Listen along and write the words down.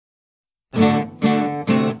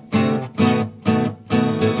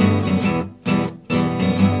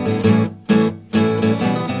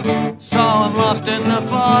lost in the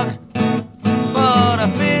fog. But I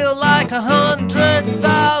feel like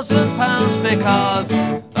 £100,000 because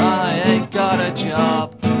I ain't got a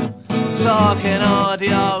job. Talking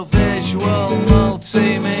audio, visual,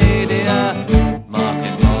 multimedia,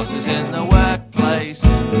 market forces in the workplace,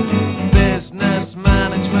 business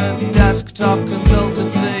management, desktop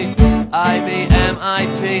consultancy, IBM,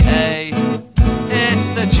 ITA. It's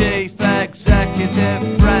the chief executive,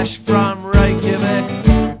 fresh from Reykjavik.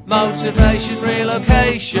 Motivation,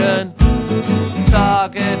 relocation,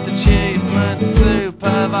 target achievement,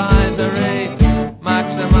 supervisory,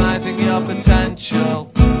 maximizing your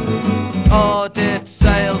potential. Audit,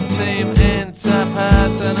 sales team,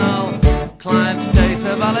 interpersonal, client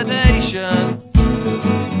data validation,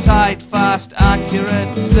 tight, fast,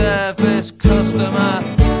 accurate service, customer,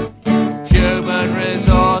 human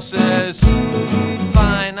resources,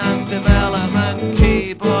 finance development,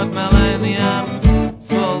 keyboard millennium,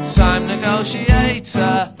 full-time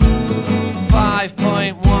negotiator,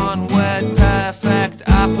 5.1 word perfect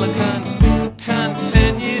applicant,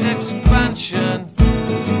 continued expansion,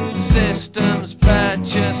 systems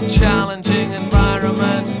purchase, challenging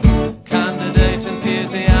environment, candidate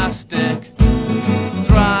enthusiastic,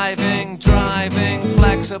 thriving, driving,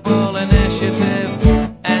 flexible initiative,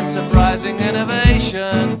 enterprising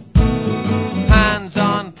innovation,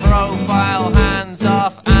 hands-on profile,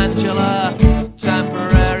 hands-off Angela,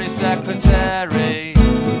 temporary secretary,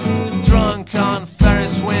 drunk on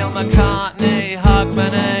Ferris wheel McCartney,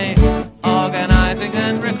 Hogmanay, organising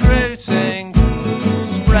and recruiting,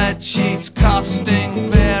 spreadsheets, costing,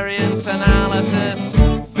 variance analysis,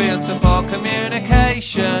 field support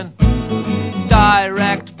communication,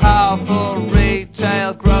 direct, powerful,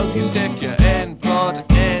 retail growth. You stick your input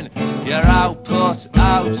in, your output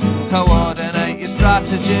out, coordinate your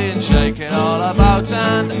strategy and shake it all about.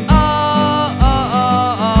 And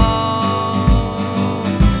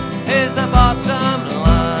here's the bottom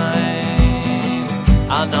line: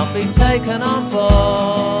 I'll not be taken on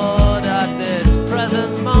board at this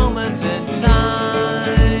present moment in time.